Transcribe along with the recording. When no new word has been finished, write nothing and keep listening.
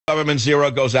Government Zero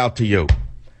goes out to you.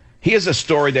 Here's a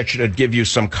story that should give you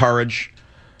some courage,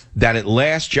 that at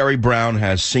last Jerry Brown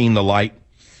has seen the light,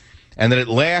 and that at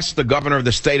last the governor of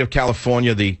the state of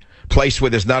California, the place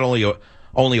where there's not only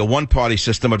a one-party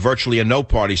system, but virtually a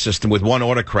no-party system with one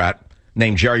autocrat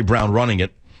named Jerry Brown running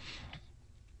it,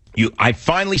 I've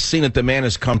finally seen that the man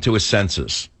has come to his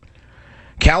senses.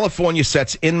 California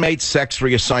sets inmate sex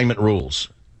reassignment rules.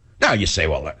 Now you say,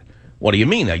 well, what do you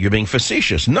mean? That you're being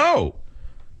facetious. No.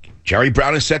 Jerry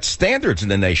Brown has set standards in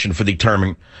the nation for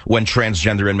determining when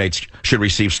transgender inmates should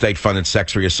receive state-funded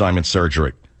sex reassignment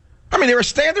surgery. I mean, there are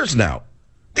standards now.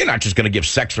 They're not just going to give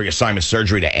sex reassignment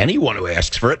surgery to anyone who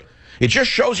asks for it. It just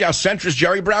shows you how centrist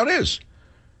Jerry Brown is.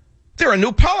 There are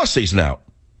new policies now.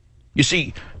 You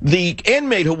see, the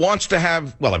inmate who wants to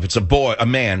have, well, if it's a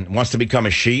man wants to become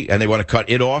a she and they want to cut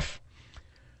it off,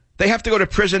 they have to go to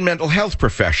prison mental health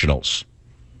professionals.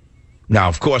 Now,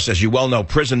 of course, as you well know,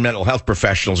 prison mental health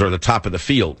professionals are the top of the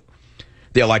field.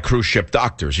 They're like cruise ship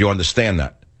doctors. You understand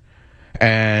that.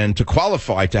 And to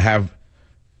qualify to have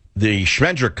the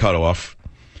Schmendrick cut off,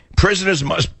 prisoners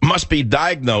must be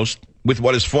diagnosed with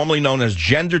what is formerly known as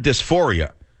gender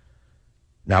dysphoria.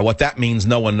 Now, what that means,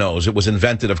 no one knows. It was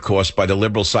invented, of course, by the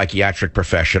liberal psychiatric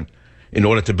profession in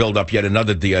order to build up yet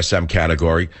another DSM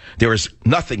category. There is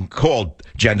nothing called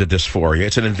gender dysphoria.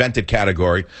 It's an invented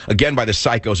category, again, by the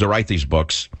psychos who write these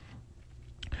books.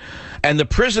 And the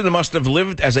prisoner must have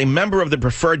lived as a member of the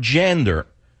preferred gender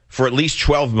for at least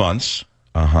 12 months.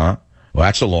 Well,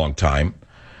 that's a long time.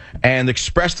 And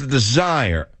expressed a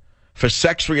desire for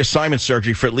sex reassignment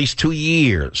surgery for at least 2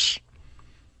 years.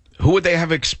 Who would they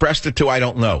have expressed it to? I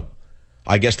don't know.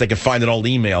 I guess they could find an old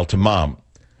email to Mom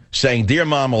saying, "Dear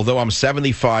Mom, although I'm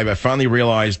 75, I finally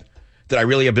realized that I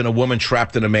really have been a woman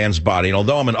trapped in a man's body. And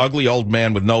although I'm an ugly old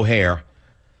man with no hair,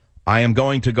 I am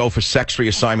going to go for sex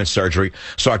reassignment surgery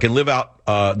so I can live out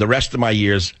the rest of my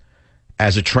years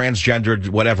as a transgendered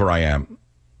whatever I am."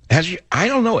 I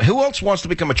don't know. Who else wants to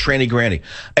become a tranny granny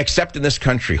except in this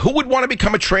country? Who would want to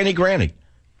become a tranny granny?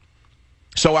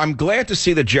 So I'm glad to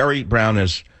see that Jerry Brown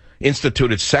has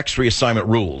instituted sex reassignment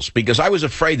rules, because I was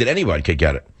afraid that anybody could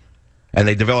get it. And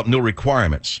they developed new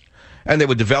requirements. And they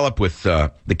would develop with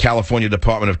the California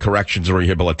Department of Corrections and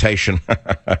Rehabilitation.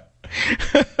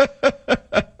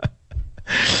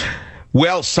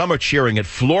 Well, some are cheering it.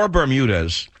 Flor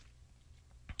Bermudez,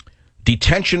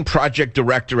 detention project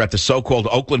director at the so-called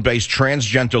Oakland-based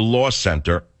Transgender Law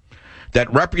Center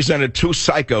that represented two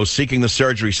psychos seeking the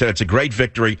surgery, said it's a great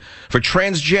victory for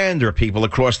transgender people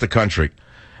across the country.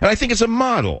 And I think it's a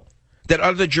model that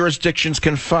other jurisdictions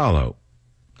can follow.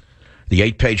 The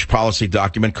 8-page policy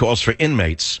document calls for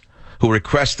inmates who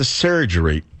request the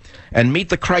surgery and meet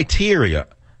the criteria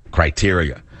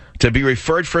to be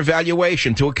referred for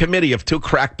evaluation to a committee of 2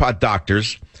 crackpot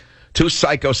doctors, 2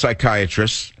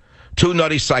 psychiatrists, 2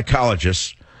 nutty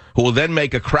psychologists, who will then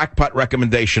make a crackpot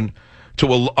recommendation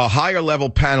to a higher level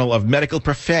panel of medical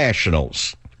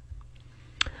professionals.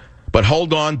 But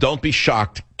hold on, don't be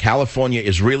shocked. California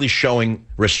is really showing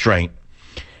restraint.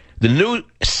 The new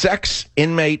sex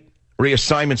inmate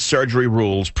reassignment surgery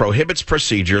rules prohibits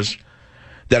procedures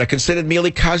that are considered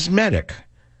merely cosmetic,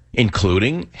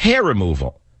 including hair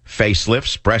removal,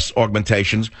 facelifts, breast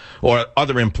augmentations, or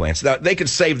other implants. Now, they could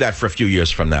save that for a few years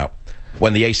from now,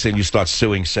 when the ACLU starts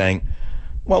suing, saying,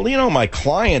 well, you know, my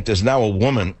client is now a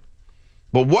woman.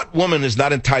 Well, what woman is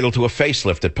not entitled to a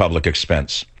facelift at public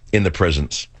expense in the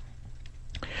prisons?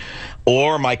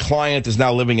 Or my client is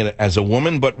now living as a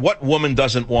woman, but what woman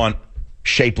doesn't want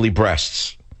shapely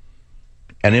breasts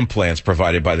and implants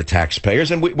provided by the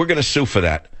taxpayers? And we're going to sue for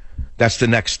that. That's the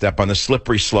next step on the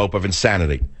slippery slope of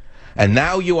insanity. And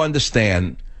now you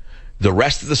understand the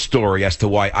rest of the story as to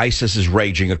why ISIS is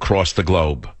raging across the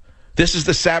globe. This is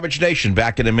the Savage Nation.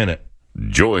 Back in a minute.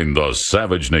 Join the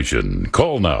Savage Nation.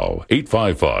 Call now,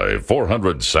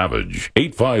 855-400-SAVAGE,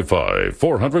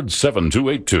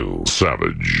 855-400-7282.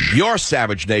 Savage. Your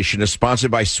Savage Nation is sponsored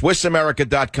by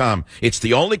SwissAmerica.com. It's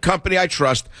the only company I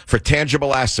trust for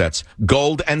tangible assets,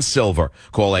 gold and silver.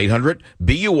 Call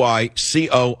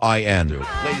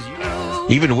 800-BUICOIN.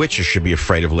 Even witches should be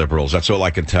afraid of liberals. That's all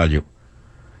I can tell you.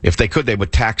 If they could, they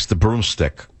would tax the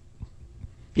broomstick.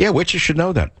 Yeah, witches should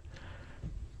know that.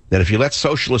 That if you let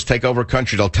socialists take over a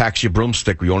country, they'll tax your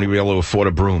broomstick. You only be able to afford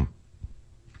a broom.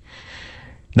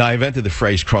 Now, I invented the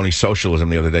phrase crony socialism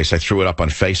the other day, so I threw it up on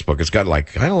Facebook. It's got I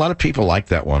had a lot of people like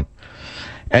that one.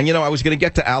 And, you know, I was going to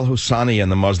get to al-Husani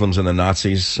and the Muslims and the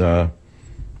Nazis,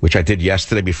 which I did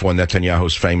yesterday before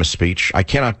Netanyahu's famous speech. I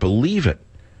cannot believe it.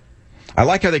 I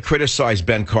like how they criticized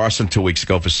Ben Carson 2 weeks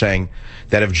ago for saying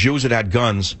that if Jews had had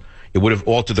guns, it would have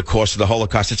altered the course of the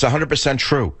Holocaust. It's 100%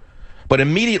 true. But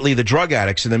immediately the drug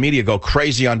addicts in the media go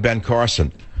crazy on Ben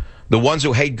Carson. The ones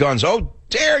who hate guns. Oh,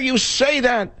 dare you say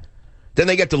that? Then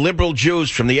they get the liberal Jews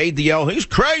from the ADL. He's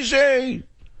crazy.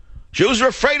 Jews are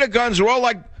afraid of guns. We're all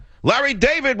like Larry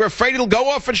David. We're afraid he'll go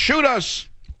off and shoot us.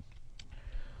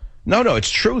 No,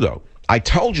 it's true, though. I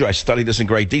told you I studied this in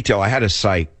great detail. I had a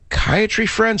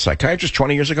psychiatrist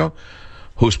 20 years ago,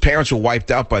 whose parents were wiped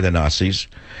out by the Nazis.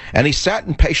 And he sat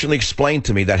and patiently explained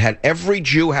to me that had every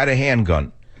Jew had a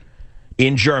handgun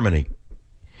in Germany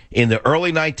in the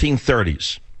early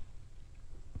 1930s,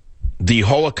 the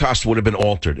Holocaust would have been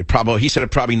altered. He said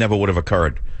it probably never would have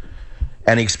occurred.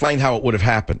 And he explained how it would have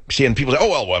happened. See, and people say, oh,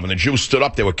 well, when the Jews stood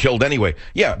up, they were killed anyway.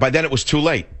 Yeah, by then it was too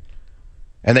late.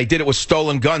 And they did it with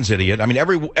stolen guns, idiot. I mean,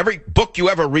 every book you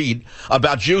ever read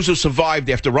about Jews who survived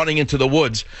after running into the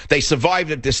woods, they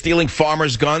survived after stealing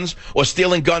farmers' guns or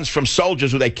stealing guns from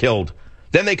soldiers who they killed.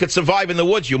 Then they could survive in the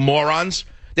woods, you morons.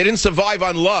 They didn't survive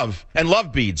on love and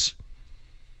love beads.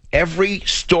 Every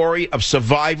story of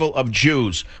survival of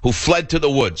Jews who fled to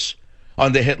the woods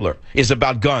under Hitler is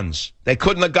about guns. They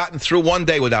couldn't have gotten through one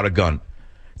day without a gun.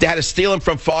 They had to steal them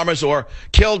from farmers or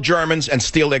kill Germans and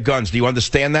steal their guns. Do you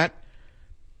understand that?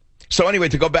 So anyway,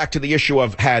 to go back to the issue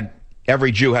of had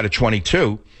every Jew had a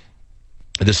 .22,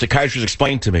 the psychiatrist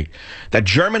explained to me that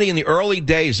Germany in the early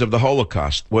days of the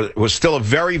Holocaust was still a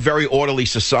very, very orderly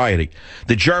society.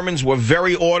 The Germans were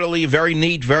very orderly, very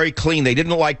neat, very clean. They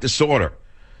didn't like disorder.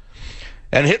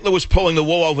 And Hitler was pulling the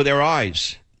wool over their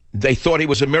eyes. They thought he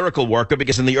was a miracle worker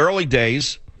because in the early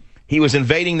days, he was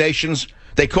invading nations.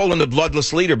 They called him the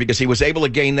bloodless leader because he was able to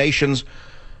gain nations'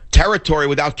 territory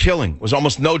without killing. It was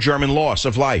almost no German loss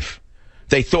of life.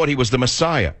 They thought he was the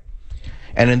Messiah.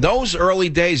 And in those early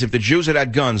days, if the Jews had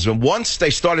had guns, and once they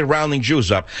started rounding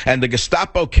Jews up, and the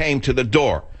Gestapo came to the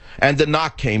door, and the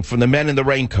knock came from the men in the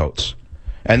raincoats,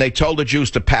 and they told the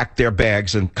Jews to pack their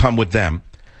bags and come with them,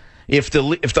 if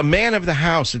the man of the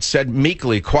house had said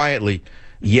meekly, quietly,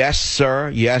 yes,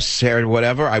 sir,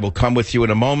 whatever, I will come with you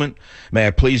in a moment. May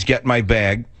I please get my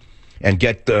bag? And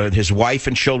get his wife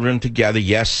and children together.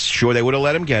 Yes, sure, they would have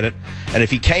let him get it. And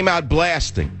if he came out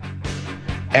blasting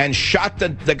and shot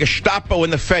the Gestapo in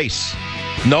the face,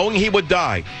 knowing he would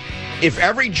die, if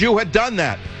every Jew had done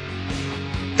that,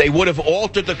 that would have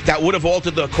altered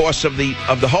the course of the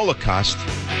Holocaust,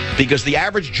 because the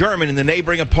average German in the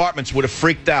neighboring apartments would have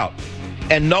freaked out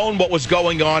and known what was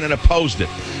going on and opposed it.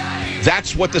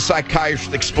 That's what the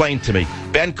psychiatrist explained to me.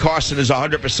 Ben Carson is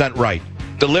 100% right.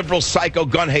 The liberal psycho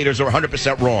gun haters are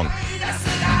 100% wrong.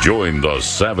 Join the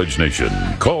Savage Nation.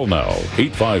 Call now,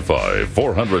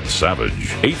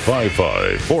 855-400-SAVAGE,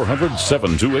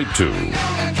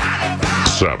 855-400-7282.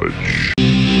 Savage.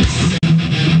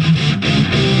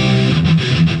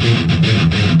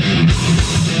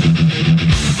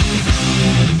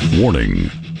 Warning.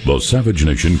 The Savage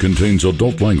Nation contains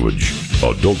adult language,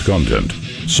 adult content,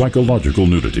 psychological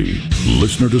nudity.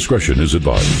 Listener discretion is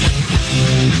advised.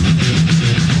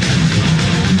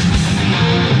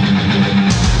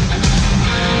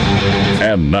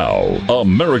 And now,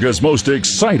 America's most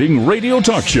exciting radio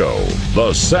talk show,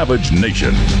 The Savage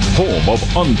Nation, home of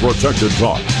unprotected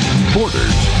talk,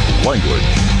 borders, language,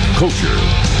 culture.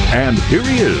 And here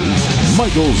he is,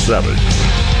 Michael Savage.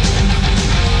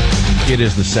 It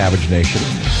is The Savage Nation.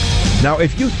 Now,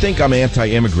 if you think I'm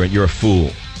anti-immigrant, you're a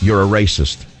fool. You're a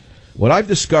racist. What I've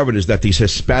discovered is that these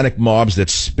Hispanic mobs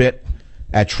that spit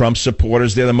at Trump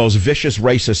supporters, they're the most vicious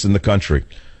racists in the country.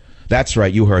 That's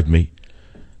right, you heard me.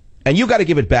 And you got to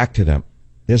give it back to them.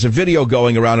 There's a video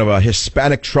going around of a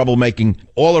Hispanic troublemaking,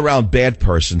 all-around bad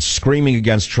person screaming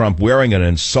against Trump, wearing an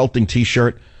insulting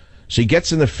T-shirt. So he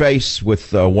gets in the face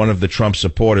with one of the Trump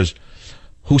supporters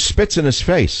who spits in his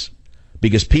face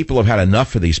because people have had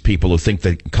enough of these people who think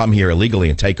they can come here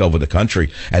illegally and take over the country,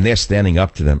 and they're standing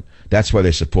up to them. That's why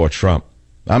they support Trump.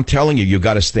 I'm telling you,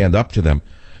 got to stand up to them.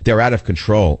 They're out of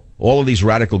control. All of these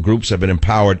radical groups have been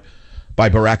empowered by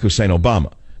Barack Hussein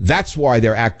Obama. That's why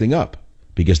they're acting up,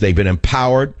 because they've been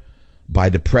empowered by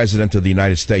the president of the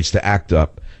United States to act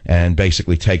up and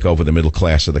basically take over the middle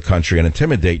class of the country and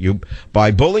intimidate you by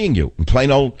bullying you. In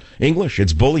plain old English,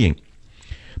 it's bullying.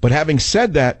 But having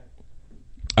said that,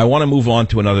 I want to move on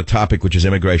to another topic, which is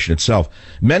immigration itself.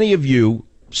 Many of you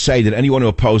say that anyone who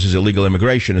opposes illegal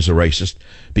immigration is a racist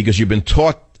because you've been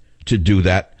taught to do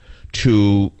that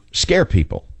to scare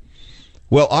people.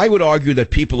 Well, I would argue that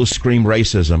people who scream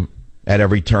racism at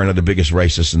every turn are the biggest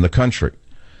racists in the country.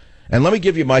 And let me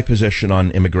give you my position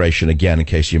on immigration again, in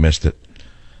case you missed it.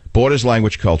 Borders,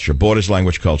 language, culture. Borders,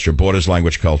 language, culture. Borders,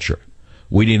 language, culture.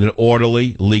 We need an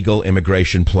orderly, legal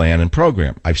immigration plan and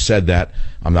program. I've said that.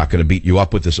 I'm not going to beat you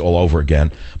up with this all over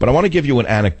again. But I want to give you an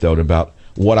anecdote about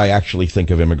what I actually think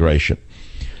of immigration.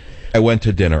 I went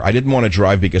to dinner. I didn't want to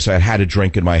drive because I had a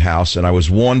drink in my house, and I was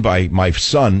warned by my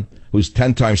son, who's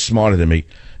 10 times smarter than me,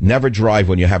 never drive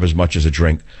when you have as much as a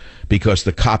drink because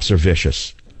the cops are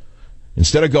vicious.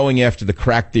 Instead of going after the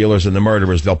crack dealers and the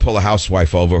murderers, they'll pull a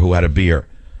housewife over who had a beer.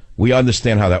 We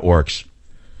understand how that works.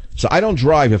 So I don't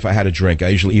drive if I had a drink. I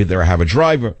usually either have a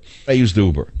driver, I used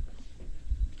Uber.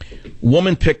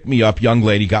 Woman picked me up, young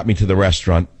lady, got me to the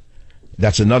restaurant.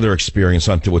 That's another experience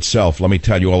unto itself. Let me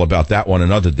tell you all about that one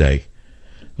another day.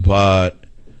 But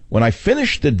when I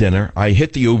finished the dinner, I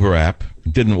hit the Uber app.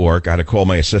 It didn't work. I had to call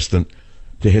my assistant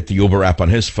to hit the Uber app on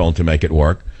his phone to make it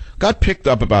work. Got picked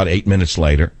up about 8 minutes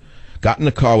later. Got in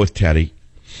the car with Teddy.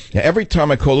 Now, every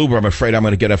time I call Uber, I'm afraid I'm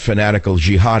going to get a fanatical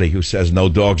jihadi who says no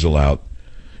dogs allowed.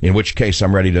 In which case,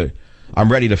 I'm ready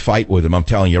to fight with them. I'm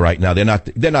telling you right now,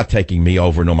 they're not taking me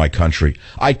over nor my country.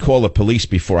 I'd call the police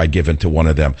before I give in to one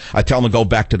of them. I tell him to go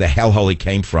back to the hellhole he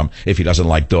came from if he doesn't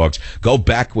like dogs. Go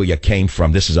back where you came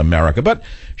from. This is America. But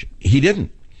he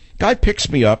didn't. Guy picks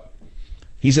me up.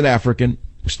 He's an African.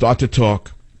 We start to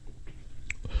talk.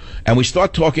 And we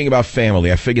start talking about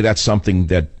family. I figure that's something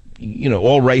that,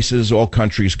 all races, all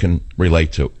countries can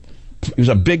relate to. He was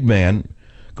a big man,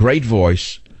 great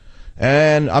voice.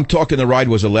 And I'm talking the ride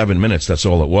was 11 minutes. That's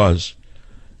all it was.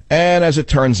 And as it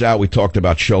turns out, we talked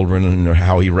about children and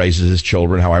how he raises his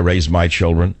children, how I raise my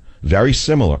children. Very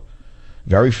similar.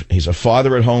 He's a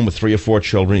father at home with 3 or 4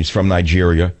 children. He's from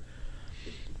Nigeria.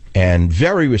 And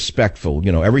very respectful.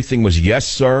 Everything was yes,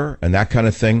 sir, and that kind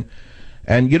of thing.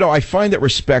 And, I find that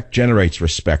respect generates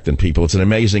respect in people. It's an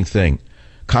amazing thing.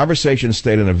 Conversation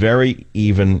stayed on a very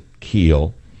even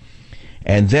keel.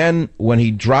 And then when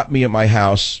he dropped me at my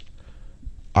house,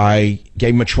 I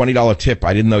gave him a $20 tip.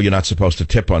 I didn't know you're not supposed to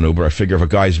tip on Uber. I figure if a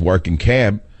guy's working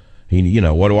cab,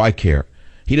 what do I care?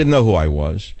 He didn't know who I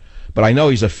was. But I know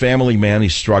he's a family man.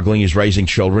 He's struggling. He's raising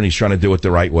children. He's trying to do it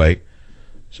the right way.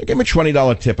 So I gave him a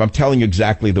 $20 tip. I'm telling you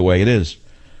exactly the way it is.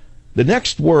 The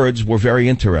next words were very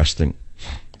interesting.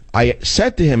 I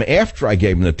said to him after I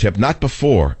gave him the tip, not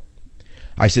before.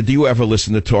 I said, do you ever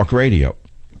listen to talk radio?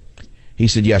 He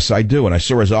said, yes, I do. And I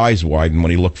saw his eyes widen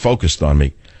when he looked focused on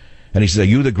me. And he said, are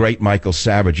you the great Michael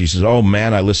Savage? He says, oh,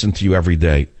 man, I listen to you every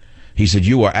day. He said,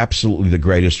 you are absolutely the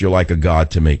greatest. You're like a god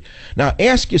to me. Now,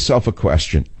 ask yourself a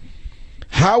question.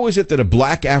 How is it that a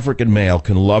black African male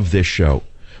can love this show?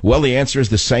 Well, the answer is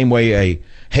the same way a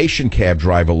Haitian cab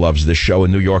driver loves this show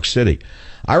in New York City.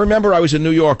 I remember I was in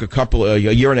New York a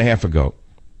year and a half ago,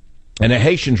 and a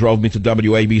Haitian drove me to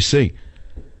WABC.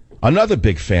 Another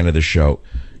big fan of the show.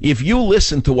 If you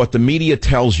listen to what the media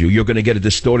tells you, you're going to get a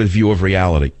distorted view of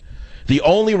reality. The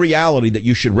only reality that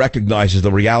you should recognize is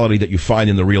the reality that you find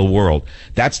in the real world.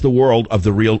 That's the world of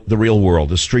the real world,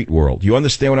 the street world. You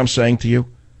understand what I'm saying to you?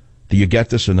 Do you get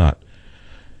this or not?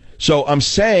 So I'm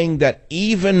saying that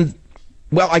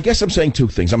I guess I'm saying 2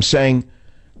 things. I'm saying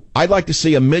I'd like to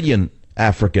see 1 million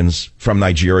Africans from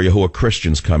Nigeria who are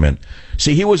Christians come in.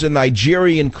 See, he was a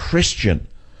Nigerian Christian,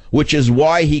 which is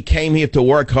why he came here to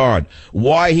work hard,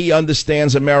 why he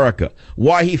understands America,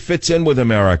 why he fits in with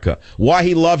America, why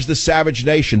he loves the savage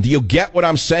nation. Do you get what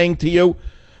I'm saying to you?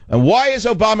 And why is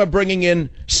Obama bringing in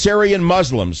Syrian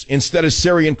Muslims instead of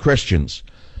Syrian Christians?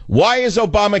 Why is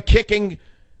Obama kicking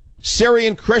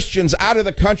Syrian Christians out of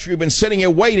the country who've been sitting here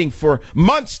waiting for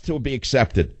months to be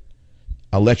accepted?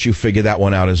 I'll let you figure that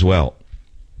one out as well.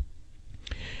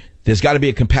 There's got to be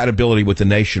a compatibility with the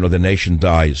nation or the nation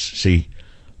dies. See,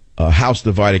 a house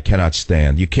divided cannot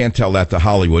stand. You can't tell that to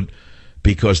Hollywood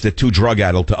because they're too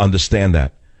drug-addled to understand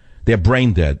that. They're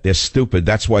brain dead. They're stupid.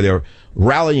 That's why they're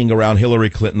rallying around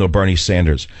Hillary Clinton or Bernie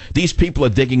Sanders. These people are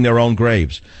digging their own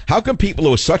graves. How can people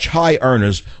who are such high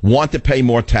earners want to pay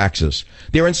more taxes?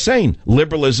 They're insane.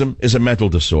 Liberalism is a mental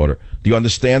disorder. Do you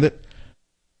understand it?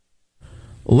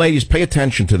 Ladies, pay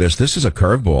attention to this. This is a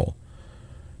curveball.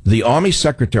 The Army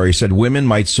Secretary said women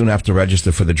might soon have to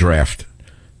register for the draft.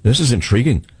 This is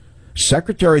intriguing.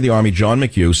 Secretary of the Army John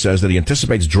McHugh says that he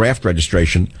anticipates draft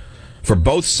registration for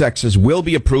both sexes will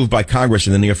be approved by Congress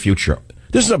in the near future.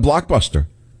 This is a blockbuster.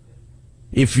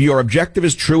 If your objective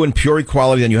is true and pure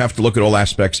equality, then you have to look at all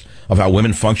aspects of how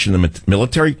women function in the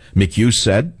military, McHugh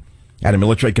said at a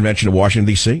military convention in Washington,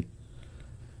 D.C.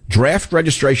 Draft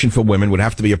registration for women would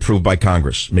have to be approved by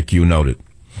Congress, McHugh noted,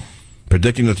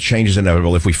 predicting that the change is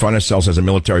inevitable if we find ourselves as a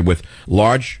military with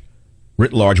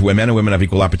writ large, where men and women have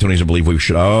equal opportunities and believe we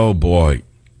should. Oh, boy.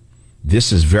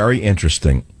 This is very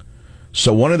interesting.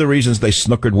 So one of the reasons they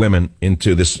snookered women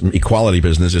into this equality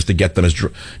business is to get them as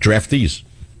draftees.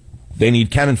 They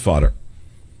need cannon fodder.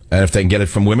 And if they can get it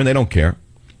from women, they don't care.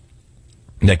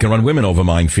 They can run women over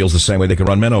minefields the same way they can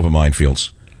run men over minefields.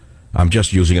 I'm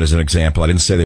just using it as an example. I didn't say they